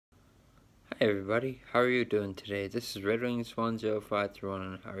Hey everybody, how are you doing today? This is Red Wings 10531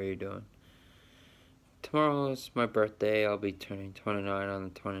 and how are you doing? Tomorrow is my birthday. I'll be turning 29 on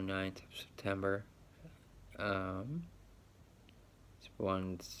the 29th of September. Just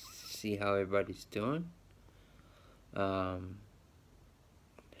wanted to see how everybody's doing. Haven't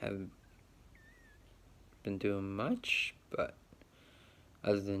been doing much, but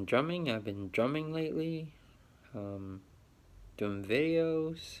other than drumming, I've been drumming lately. Doing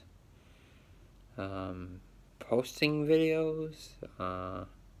videos. Posting videos.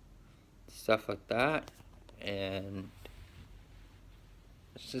 Stuff like that, and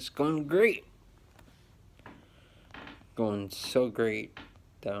it's just going great. Going so great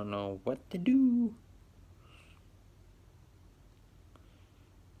that I don't know what to do.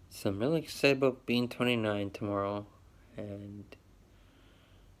 So I'm really excited about being 29 tomorrow and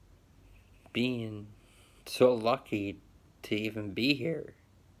being so lucky to even be here,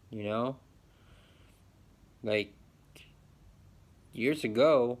 you know? Like, years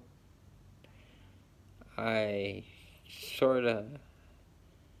ago, I sort of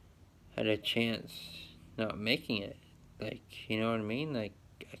had a chance not making it. Like, you know what I mean? Like,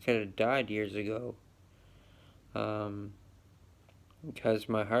 I could have died years ago. Because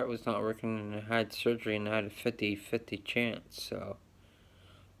my heart was not working and I had surgery and I had a 50-50 chance. So,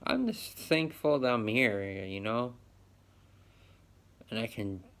 I'm just thankful that I'm here, you know? And I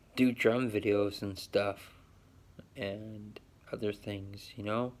can do drum videos and stuff. And other things, you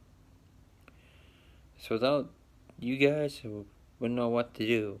know? So without you guys, I wouldn't know what to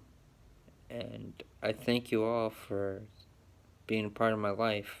do. And I thank you all for being a part of my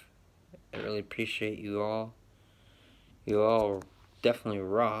life. I really appreciate you all. You all definitely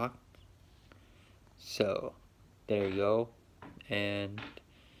rock. So, there you go. And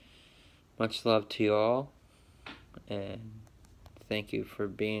much love to you all. And thank you for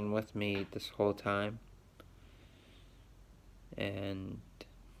being with me this whole time. And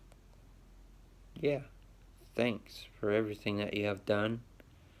yeah, thanks for everything that you have done.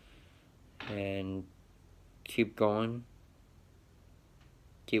 And keep going.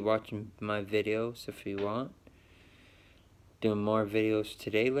 Keep watching my videos if you want. Doing more videos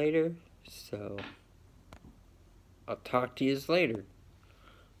today later. So, I'll talk to you later.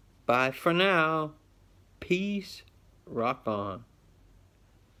 Bye for now. Peace. Rock on.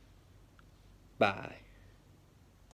 Bye.